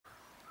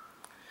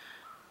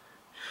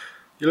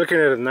You're looking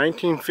at a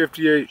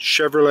 1958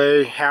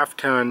 Chevrolet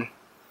half-ton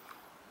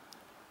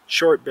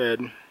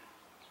shortbed,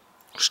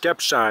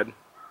 Stepside,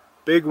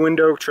 big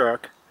window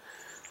truck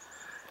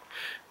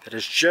that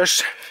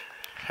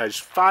has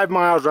 5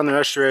 miles on the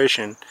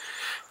restoration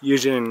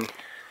using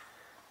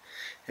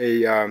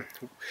a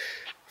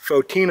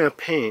Fauxtina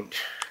paint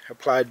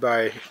applied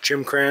by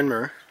Jim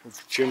Cranmer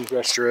of Jim's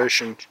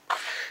Restoration.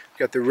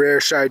 Got the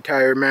rear side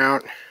tire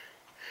mount,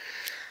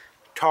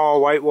 tall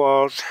white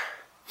walls.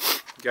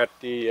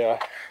 Got the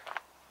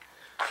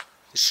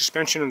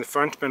suspension in the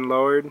front's been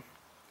lowered,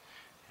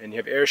 and you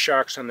have air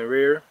shocks on the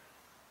rear,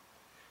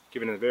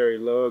 giving it a very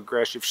low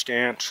aggressive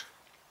stance.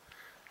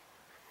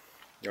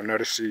 You'll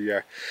notice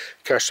the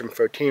custom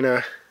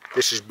Fauxtina.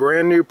 This is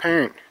brand new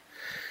paint.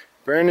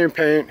 Brand new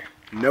paint,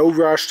 no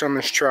rust on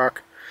this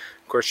truck.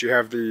 Of course, you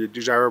have the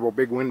desirable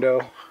big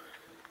window.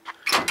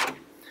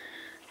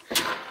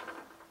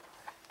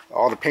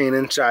 All the paint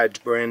inside's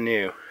brand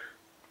new.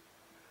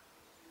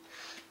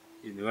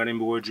 The running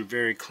boards are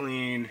very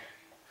clean.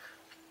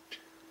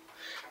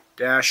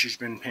 Dash has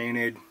been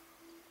painted.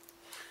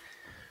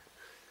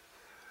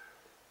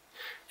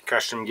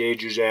 Custom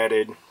gauges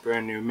added.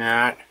 Brand new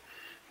mat.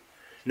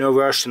 No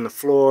rust in the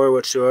floor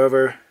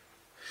whatsoever.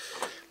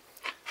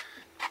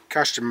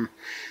 Custom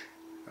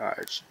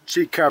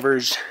seat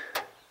covers.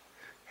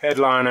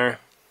 Headliner.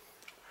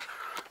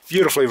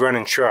 Beautifully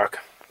running truck.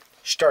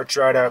 Starts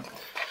right up.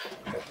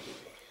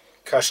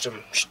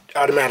 Custom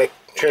automatic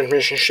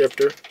transmission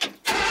shifter.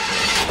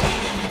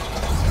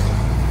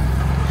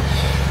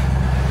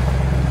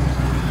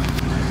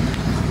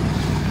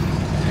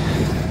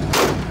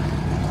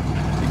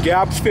 The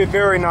gaps fit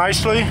very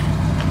nicely.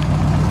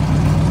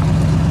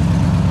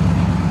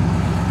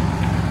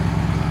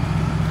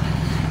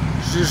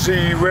 This is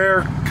the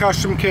rare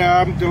custom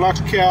cab, deluxe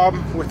cab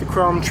with the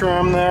chrome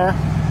trim there.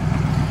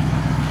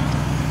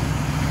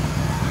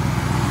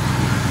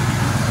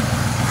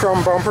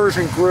 Chrome bumpers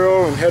and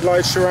grille and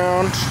headlight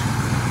surrounds.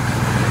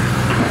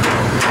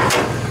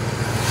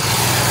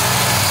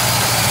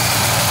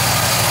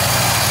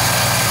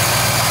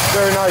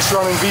 Very nice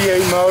running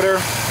V8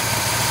 motor.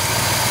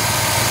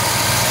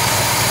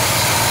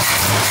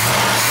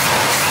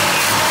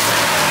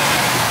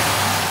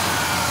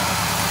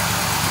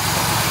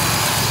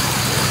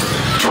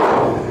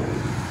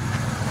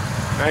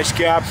 Nice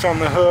gaps on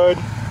the hood.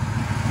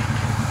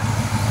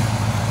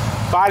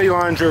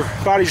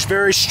 Body's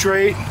very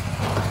straight.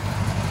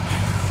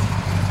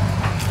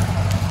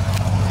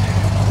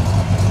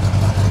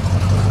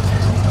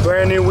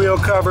 Brand new wheel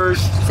covers,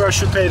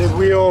 freshly painted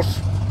wheels.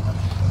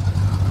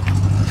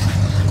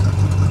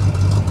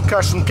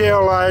 Custom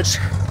tail lights.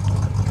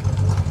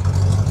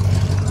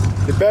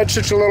 The bed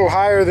sits a little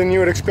higher than you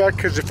would expect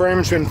because the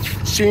frame's been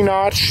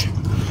C-notched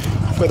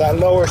for that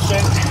lower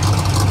sit.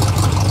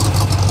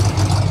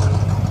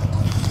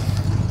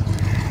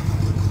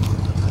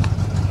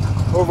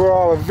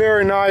 Overall, a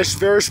very nice,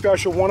 very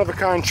special,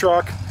 one-of-a-kind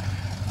truck.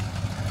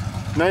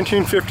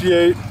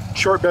 1958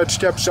 shortbed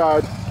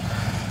Stepside.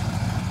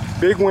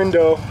 Big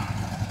window,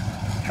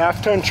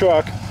 half-ton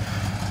truck,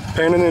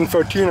 painted in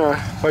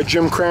Fauxtina by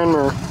Jim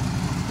Cranmer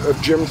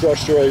of Jim's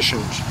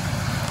Restorations.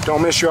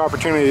 Don't miss your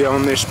opportunity to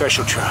own this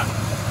special truck.